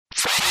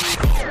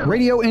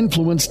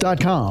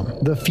RadioInfluence.com.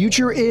 The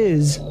future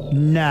is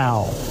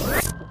now.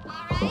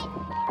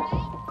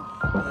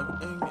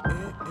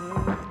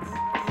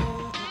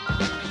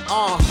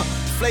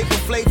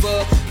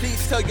 Flavor,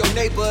 please tell your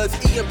neighbors.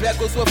 Ian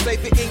Beckles with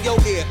flavor in your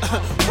ear.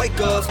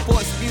 Wake up,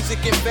 sports, music,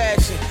 and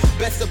fashion.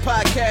 Best of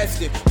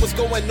podcasting. What's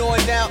going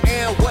on now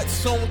and what's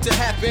soon to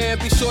happen?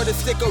 Be sure to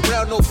stick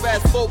around, no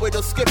fast forward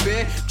or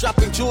skipping.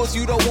 Dropping jewels,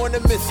 you don't want to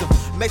miss them.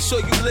 Make sure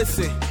you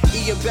listen.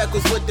 Ian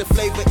Beckles with the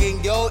flavor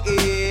in your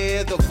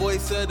ear. The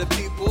voice of the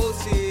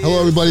people's here. Hello,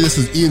 everybody. This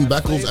is Ian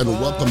Beckles, and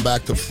welcome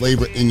back to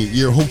Flavor in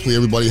Your Ear. Hopefully,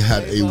 everybody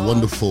had a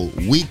wonderful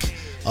week.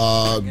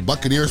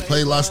 Buccaneers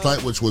played last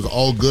night, which was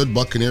all good.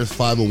 Buccaneers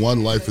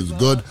 5-1. Life is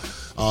good.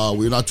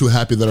 We're not too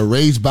happy that our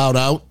Rays bowed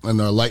out and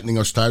our Lightning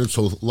are started,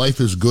 so life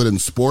is good in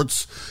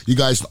sports. You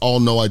guys all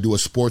know I do a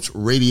sports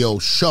radio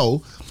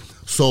show.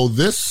 So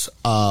this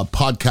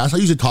podcast, I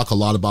usually talk a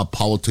lot about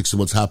politics and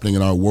what's happening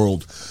in our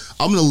world.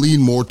 I'm going to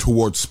lean more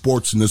towards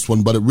sports in this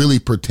one, but it really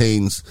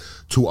pertains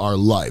to our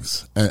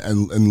lives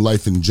and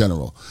life in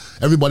general.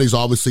 Everybody's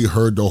obviously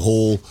heard the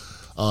whole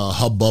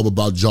hubbub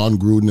about Jon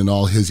Gruden and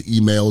all his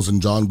emails,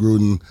 and Jon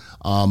Gruden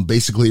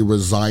basically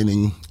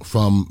resigning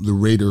from the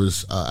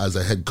Raiders as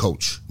a head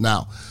coach.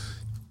 Now,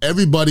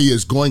 everybody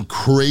is going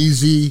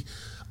crazy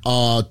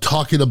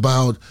talking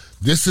about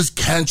this is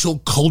cancel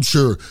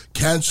culture.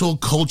 Cancel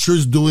culture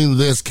is doing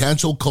this.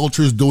 Cancel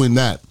culture is doing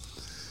that.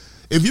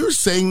 If you're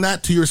saying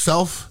that to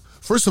yourself,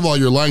 first of all,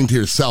 you're lying to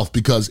yourself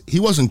because he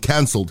wasn't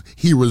canceled.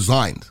 He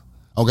resigned.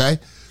 Okay?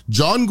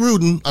 Jon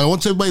Gruden, I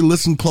want everybody to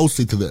listen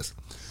closely to this.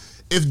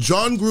 If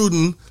Jon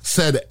Gruden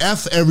said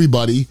F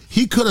everybody,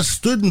 he could have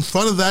stood in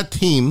front of that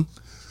team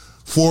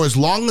for as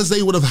long as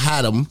they would have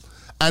had him,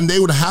 and they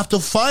would have to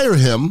fire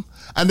him,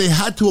 and they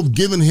had to have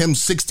given him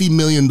 $60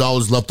 million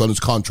left on his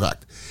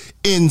contract.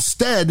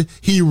 Instead,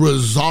 he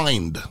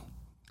resigned.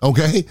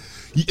 Okay?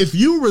 If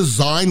you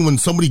resign when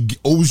somebody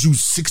owes you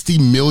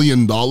 $60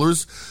 million,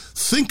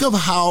 think of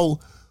how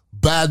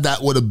bad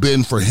that would have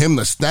been for him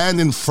to stand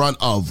in front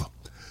of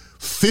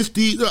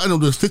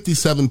there's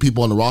 57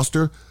 people on the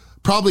roster.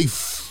 Probably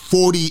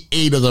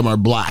 48 of them are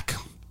black.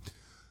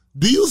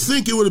 Do you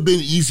think it would have been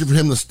easier for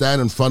him to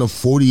stand in front of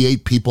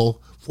 48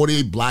 people,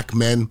 48 black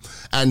men,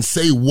 and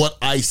say what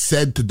I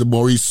said to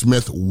DeMaurice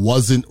Smith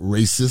wasn't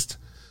racist?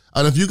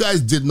 And if you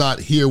guys did not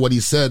hear what he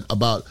said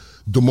about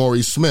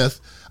DeMaurice Smith,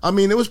 I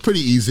mean, it was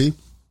pretty easy.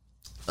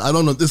 I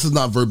don't know, this is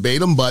not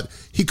verbatim, but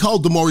he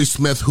called DeMaurice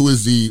Smith, who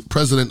is the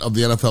president of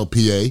the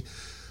NFLPA,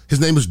 his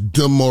name is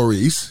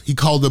DeMaurice. He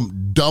called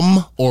him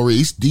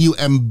Dumb-Maurice,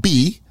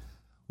 D-U-M-B,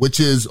 which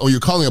is,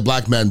 you're calling a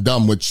black man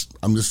dumb, which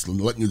I'm just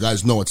letting you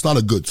guys know it's not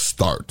a good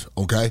start,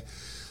 okay?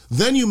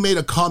 Then you made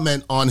a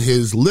comment on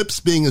his lips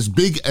being as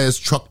big as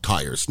truck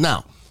tires.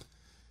 Now,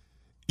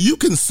 you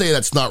can say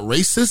that's not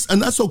racist,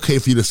 and that's okay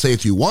for you to say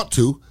if you want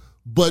to,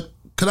 but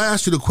can I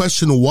ask you the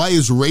question, why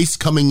is race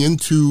coming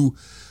into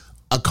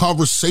a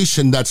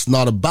conversation that's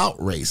not about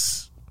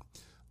race?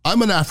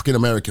 I'm an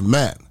African-American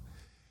man,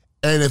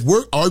 and if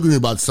we're arguing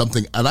about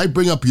something and I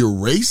bring up your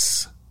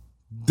race,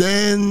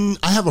 then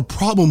I have a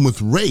problem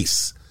with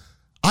race.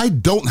 I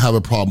don't have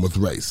a problem with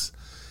race.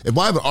 If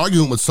I have an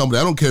argument with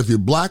somebody, I don't care if you're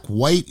black,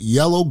 white,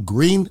 yellow,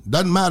 green,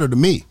 doesn't matter to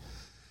me.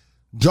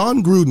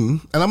 Jon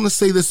Gruden, and I'm going to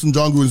say this in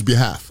Jon Gruden's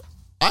behalf,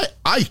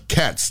 I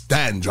can't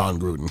stand Jon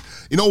Gruden.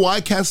 You know why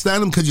I can't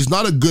stand him? Because he's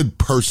not a good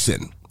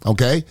person,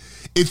 okay?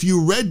 If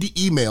you read the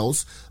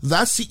emails,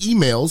 that's the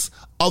emails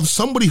of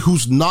somebody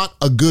who's not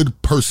a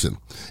good person.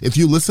 If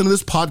you listen to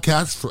this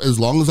podcast for as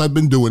long as I've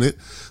been doing it,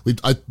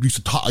 I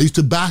used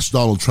to bash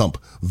Donald Trump.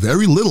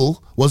 Very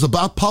little was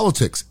about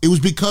politics. It was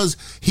because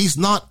he's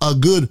not a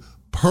good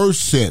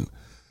person.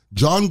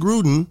 Jon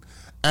Gruden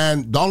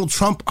and Donald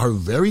Trump are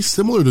very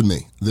similar to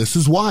me. This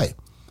is why.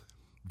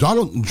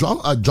 Jon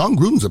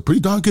Gruden's a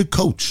pretty darn good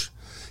coach.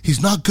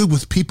 He's not good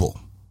with people,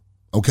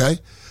 okay?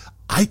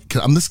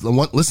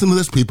 Listen to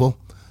this, people.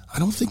 I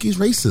don't think he's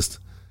racist.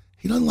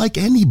 He doesn't like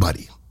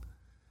anybody.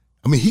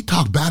 I mean, he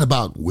talked bad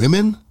about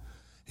women.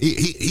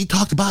 He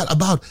talked bad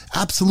about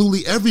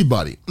absolutely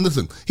everybody.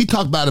 Listen, he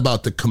talked bad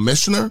about the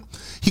commissioner.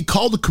 He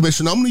called the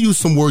commissioner. I'm going to use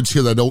some words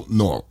here that I don't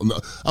know.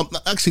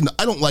 Actually,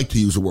 I don't like to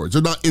use the words.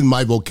 They're not in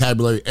my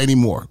vocabulary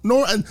anymore.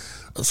 And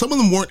some of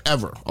them weren't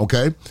ever,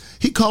 okay?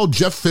 He called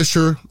Jeff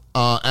Fisher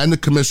and the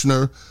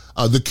commissioner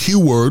the Q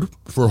word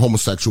for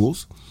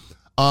homosexuals.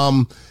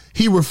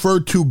 He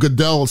referred to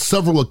Goodell on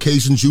several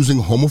occasions using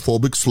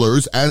homophobic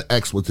slurs and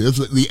expletives,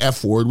 the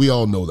F word, we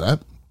all know that.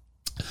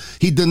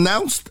 He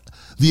denounced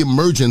the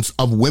emergence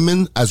of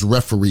women as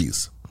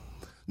referees.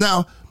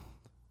 Now,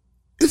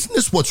 isn't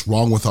this what's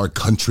wrong with our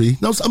country?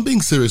 No, I'm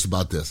being serious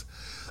about this.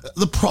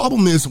 The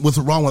problem is, what's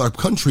wrong with our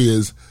country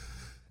is,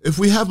 if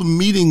we have a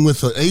meeting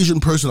with an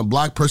Asian person, a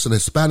black person, a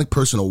Hispanic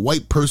person, a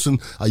white person,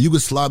 a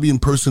Yugoslavian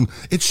person,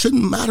 it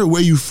shouldn't matter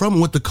where you're from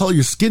and what the color of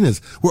your skin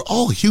is. We're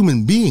all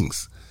human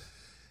beings.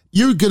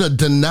 You're going to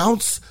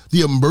denounce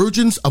the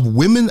emergence of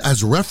women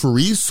as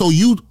referees. So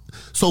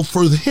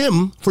for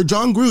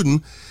Jon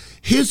Gruden,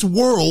 His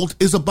world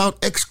is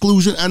about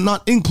exclusion and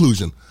not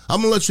inclusion.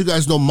 I'm going to let you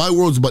guys know my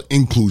world's about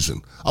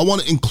inclusion. I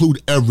want to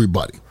include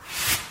everybody.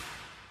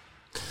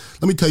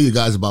 Let me tell you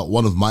guys about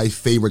one of my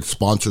favorite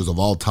sponsors of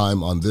all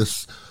time on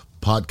this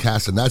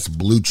podcast, and that's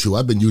Blue Chew.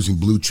 I've been using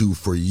Blue Chew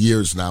for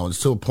years now, and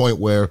it's to a point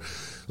where,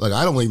 like,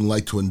 I don't even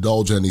like to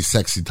indulge in any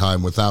sexy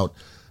time without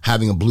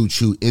having a Blue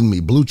Chew in me.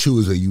 Blue Chew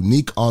is a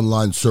unique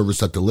online service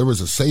that delivers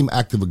the same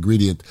active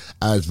ingredient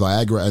as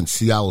Viagra and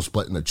Cialis,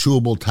 but in a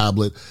chewable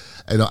tablet,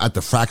 at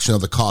the fraction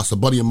of the cost. A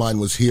buddy of mine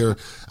was here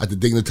at the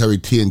Dignitary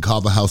Tea in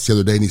Kava House the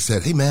other day, and he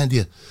said, "Hey man, do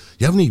you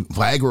have any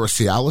Viagra or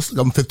Cialis?"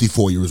 I'm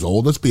 54 years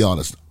old. Let's be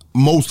honest.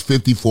 Most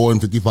 54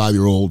 and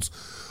 55-year-olds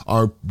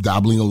are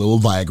dabbling a little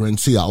Viagra and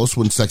Cialis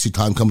when sexy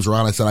time comes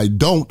around. I said, I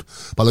don't,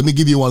 but let me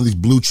give you one of these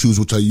Blue Chews,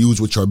 which I use,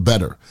 which are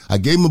better. I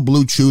gave him a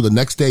Blue Chew. The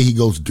next day he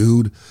goes,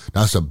 dude,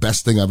 that's the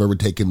best thing I've ever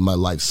taken in my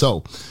life.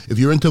 So if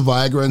you're into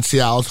Viagra and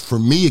Cialis, for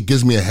me, it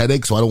gives me a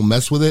headache, so I don't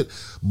mess with it.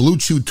 Blue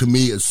Chew to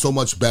me is so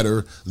much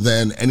better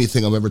than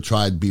anything I've ever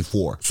tried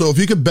before. So if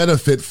you could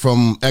benefit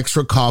from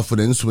extra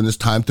confidence when it's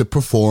time to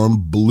perform,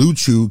 Blue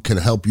Chew can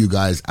help you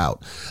guys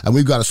out. And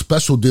we've got a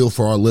special deal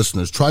for our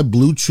listeners. Try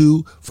Blue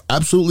Chew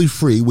absolutely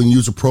free when you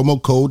use a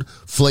promo code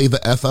FLAVA,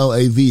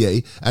 F-L-A-V-A,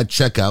 at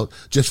checkout.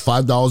 Just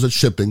 $5 at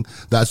shipping.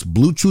 That's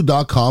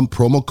BlueChew.com,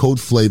 promo code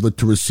FLAVA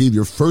to receive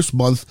your first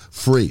month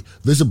free.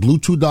 Visit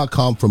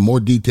BlueChew.com for more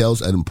details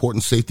and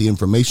important safety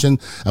information.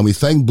 And we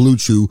thank Blue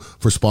Chew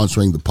for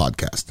sponsoring the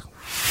podcast.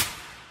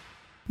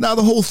 Now,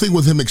 the whole thing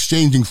with him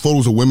exchanging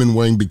photos of women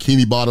wearing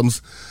bikini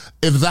bottoms,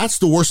 if that's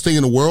the worst thing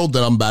in the world,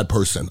 then I'm a bad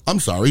person.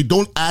 I'm sorry.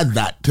 Don't add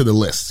that to the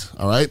list,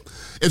 all right?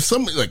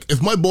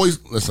 If my boys,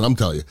 listen, I'm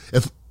telling you,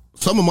 if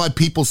some of my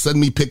people send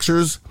me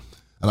pictures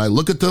and I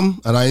look at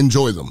them and I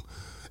enjoy them,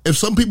 if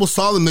some people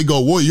saw them, they go,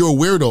 whoa, you're a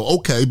weirdo.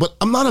 Okay, but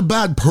I'm not a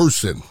bad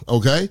person,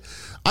 okay?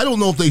 I don't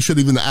know if they should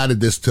even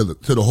added this to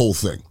the whole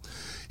thing.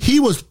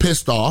 He was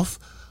pissed off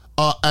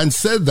and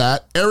said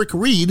that Eric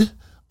Reed,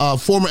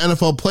 former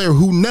NFL player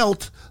who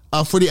knelt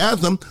for the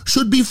anthem,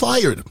 should be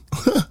fired.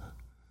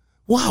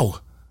 Wow.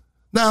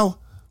 Now,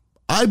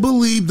 I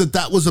believe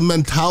that was a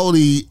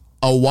mentality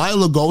a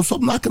while ago, so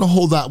I'm not going to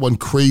hold that one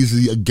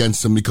crazy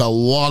against him because a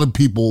lot of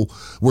people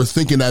were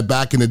thinking that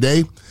back in the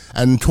day.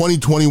 And in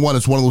 2021,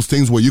 it's one of those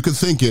things where you can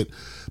think it,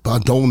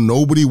 but don't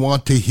nobody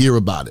want to hear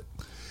about it.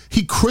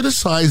 He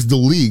criticized the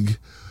league.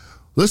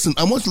 Listen,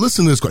 I want you to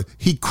listen to this question.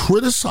 He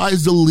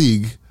criticized the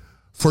league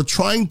for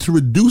trying to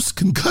reduce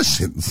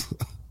concussions.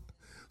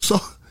 So,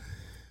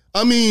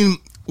 I mean,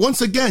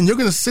 once again, you're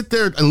going to sit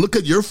there and look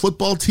at your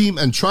football team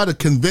and try to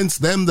convince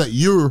them that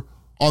you're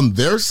on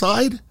their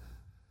side?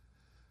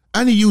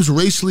 And he used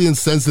racially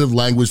insensitive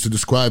language to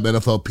describe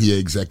NFLPA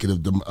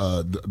Executive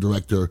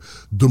Director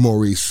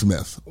DeMaurice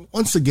Smith.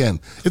 Once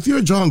again, if you're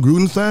a John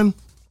Gruden fan,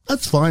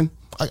 that's fine.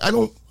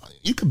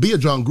 You could be a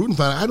John Gruden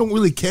fan. I don't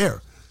really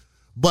care.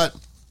 But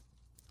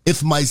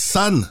if my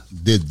son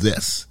did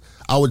this,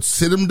 I would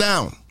sit him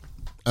down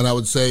and I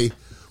would say,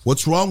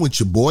 what's wrong with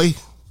you, boy?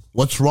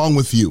 What's wrong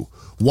with you?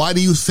 Why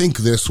do you think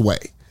this way?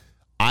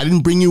 I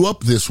didn't bring you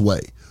up this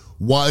way.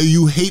 Why are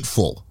you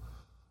hateful?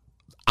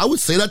 I would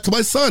say that to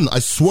my son. I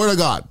swear to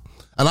God.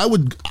 And I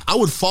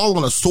would fall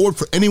on a sword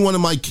for any one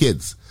of my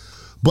kids.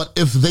 But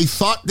if they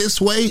thought this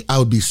way, I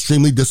would be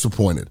extremely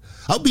disappointed.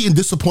 I'd be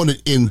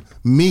disappointed in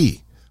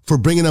me for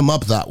bringing them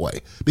up that way.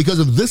 Because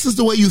if this is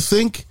the way you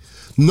think,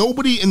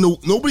 nobody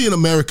in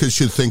America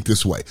should think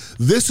this way.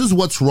 This is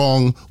what's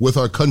wrong with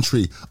our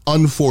country,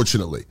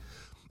 unfortunately.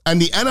 And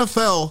the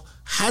NFL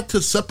had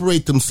to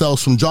separate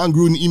themselves from John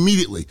Gruden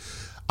immediately.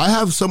 I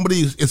have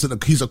somebody,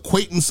 he's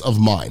acquaintance of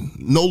mine,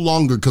 no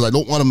longer because I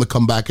don't want him to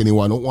come back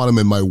anymore. I don't want him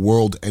in my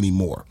world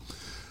anymore.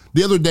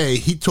 The other day,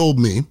 he told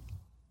me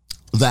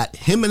that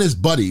him and his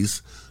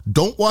buddies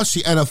don't watch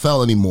the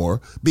NFL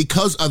anymore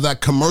because of that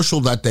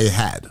commercial that they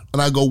had.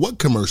 And I go, what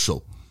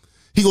commercial?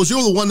 He goes,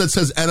 you're the one that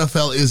says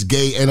NFL is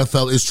gay,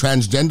 NFL is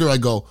transgender. I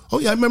go, oh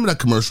yeah, I remember that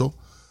commercial.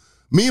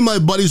 Me and my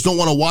buddies don't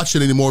want to watch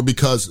it anymore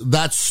because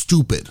that's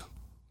stupid.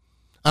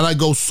 And I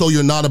go, so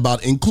you're not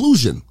about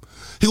inclusion?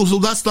 He goes, well,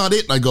 that's not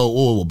it. And I go,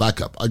 oh,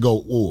 back up. I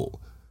go, oh.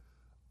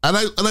 And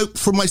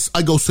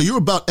I go, so you're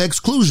about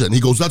exclusion? He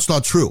goes, that's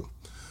not true.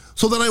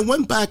 So then I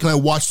went back and I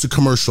watched the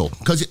commercial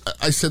because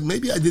I said,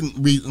 maybe I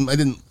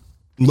didn't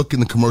look in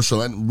the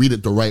commercial. I didn't read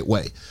it the right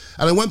way.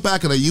 And I went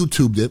back and I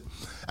YouTubed it.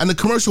 And the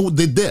commercial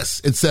did this.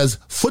 It says,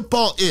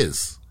 football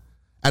is.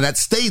 And that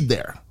stayed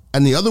there.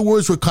 And the other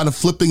words were kind of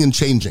flipping and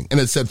changing. And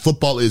it said,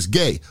 football is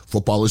gay.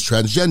 Football is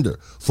transgender.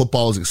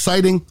 Football is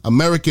exciting,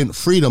 American,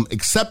 freedom,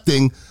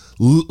 accepting,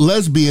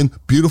 lesbian,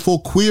 beautiful,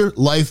 queer,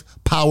 life,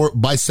 power,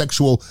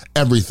 bisexual,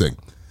 everything.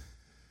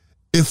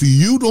 If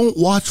you don't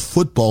watch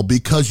football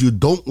because you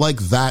don't like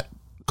that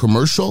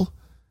commercial,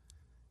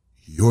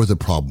 you're the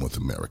problem with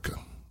America.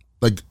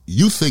 Like,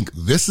 you think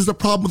this is the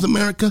problem with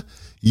America?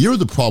 You're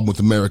the problem with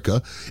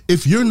America.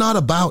 If you're not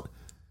about,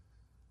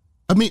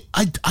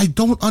 I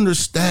don't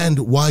understand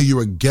why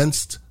you're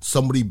against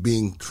somebody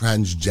being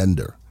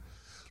transgender.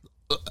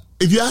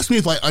 If you ask me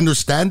if I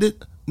understand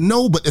it,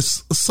 no, but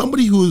it's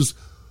somebody who's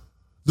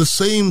the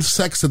same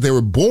sex that they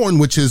were born,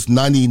 which is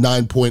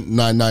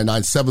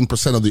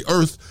 99.9997% of the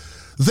earth,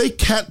 they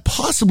can't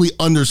possibly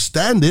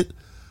understand it,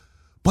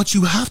 but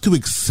you have to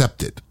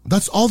accept it.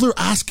 That's all they're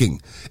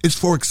asking is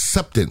for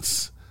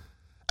acceptance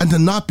and to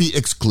not be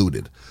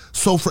excluded.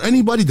 So for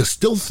anybody to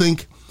still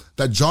think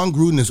that Jon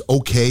Gruden is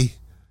okay,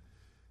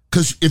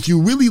 because if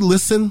you really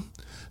listen,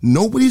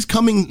 nobody's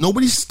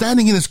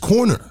standing in his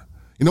corner.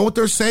 You know what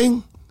they're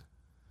saying?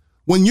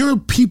 When your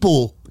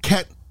people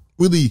can't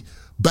really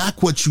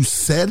back what you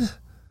said,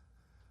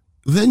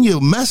 then you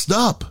messed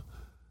up.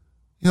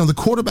 You know, the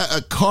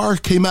quarterback, Carr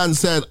came out and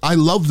said, I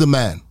love the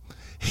man.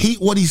 Hate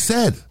what he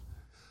said.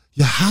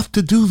 You have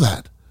to do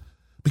that.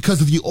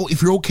 Because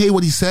if you're okay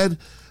what he said,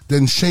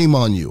 then shame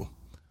on you.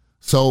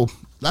 So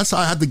that's how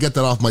I had to get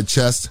that off my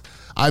chest.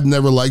 I've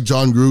never liked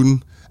Jon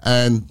Gruden,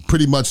 and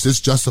pretty much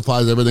this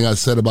justifies everything I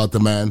said about the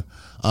man.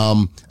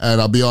 And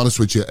I'll be honest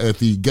with you,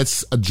 if he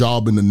gets a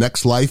job in the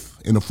next life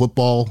as a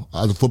football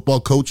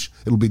coach,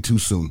 it'll be too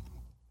soon.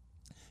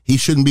 He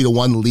shouldn't be the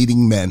one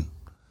leading men.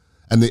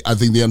 And I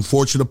think the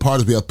unfortunate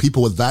part is we have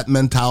people with that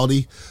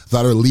mentality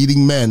that are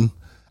leading men,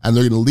 and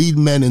they're going to lead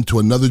men into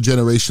another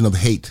generation of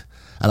hate.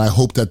 And I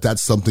hope that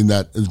that's something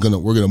that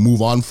we're going to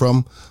move on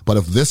from. But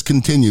if this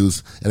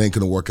continues, it ain't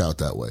going to work out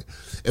that way.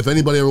 If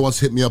anybody ever wants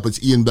to hit me up,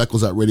 it's Ian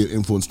Beckles at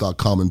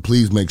radioinfluence.com. And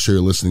please make sure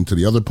you're listening to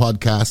the other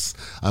podcasts.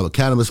 I have a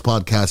cannabis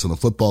podcast and a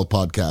football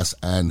podcast.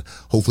 And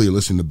hopefully you're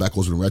listening to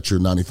Beckles and Retcher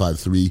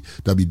 95.3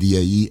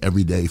 WDAE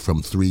every day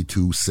from 3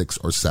 to 6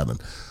 or 7.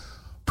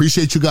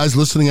 Appreciate you guys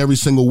listening every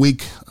single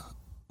week.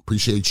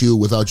 Appreciate you.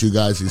 Without you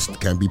guys, this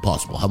can't be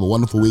possible. Have a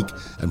wonderful week,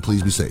 and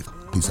please be safe.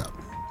 Peace out.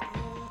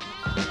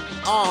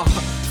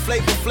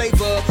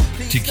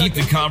 To keep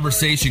the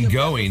conversation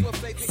going,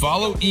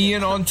 follow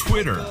Ian on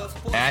Twitter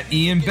at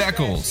Ian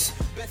Beckles,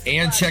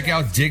 and check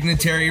out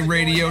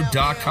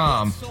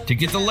dignitaryradio.com to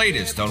get the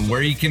latest on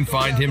where you can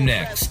find him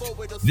next.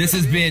 This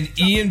has been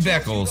Ian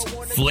Beckles,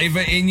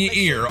 Flavor in Your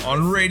Ear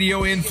on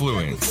Radio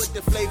Influence.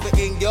 Put the flavor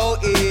in your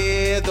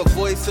ear, the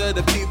voice of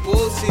the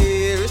people's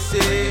here. It's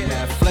in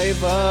that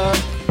flavor.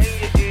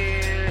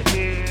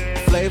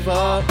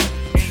 Flavor.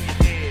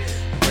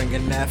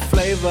 Bringing that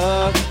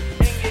flavor.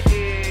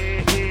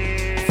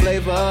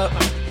 Flavor.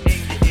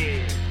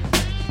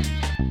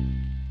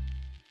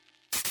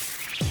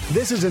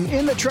 This is an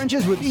In the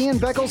Trenches with Ian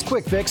Beckles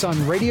quick fix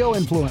on Radio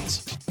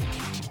Influence.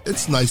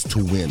 It's nice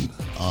to win.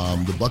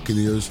 The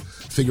Buccaneers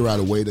figure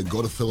out a way to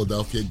go to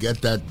Philadelphia,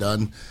 get that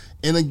done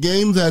in a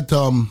game that,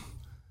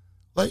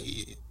 like,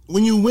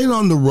 when you win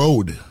on the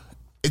road,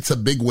 it's a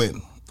big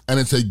win and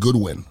it's a good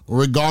win,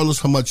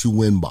 regardless how much you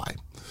win by.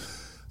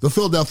 The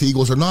Philadelphia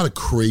Eagles are not a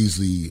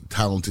crazy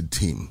talented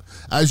team.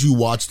 As you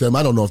watch them,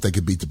 I don't know if they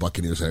could beat the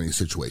Buccaneers in any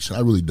situation.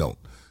 I really don't.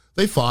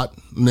 They fought,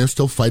 and they're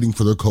still fighting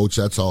for their coach.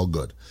 That's all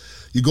good.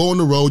 You go on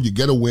the road, you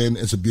get a win.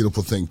 It's a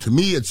beautiful thing. To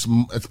me, it's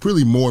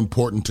really more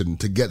important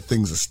to get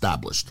things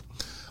established.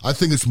 I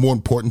think it's more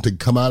important to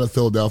come out of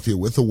Philadelphia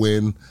with a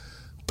win,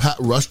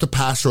 rush the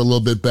passer a little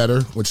bit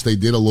better, which they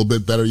did a little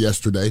bit better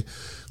yesterday.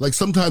 Like,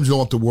 sometimes you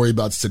don't have to worry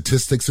about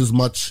statistics as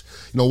much.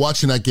 You know,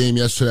 watching that game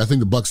yesterday, I think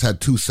the Bucs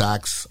had 2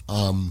 sacks.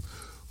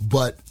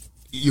 But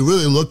you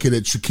really look at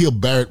it,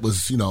 Shaquille Barrett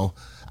was,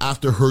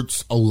 after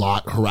Hurts a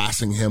lot,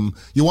 harassing him.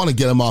 You want to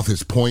get him off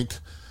his point.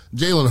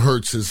 Jalen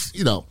Hurts is,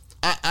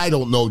 I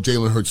don't know if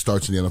Jalen Hurts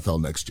starts in the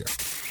NFL next year.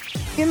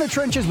 In the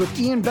Trenches with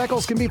Ian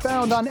Beckles can be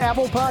found on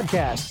Apple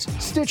Podcasts,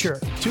 Stitcher,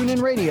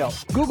 TuneIn Radio,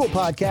 Google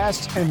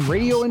Podcasts, and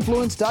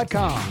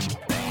RadioInfluence.com.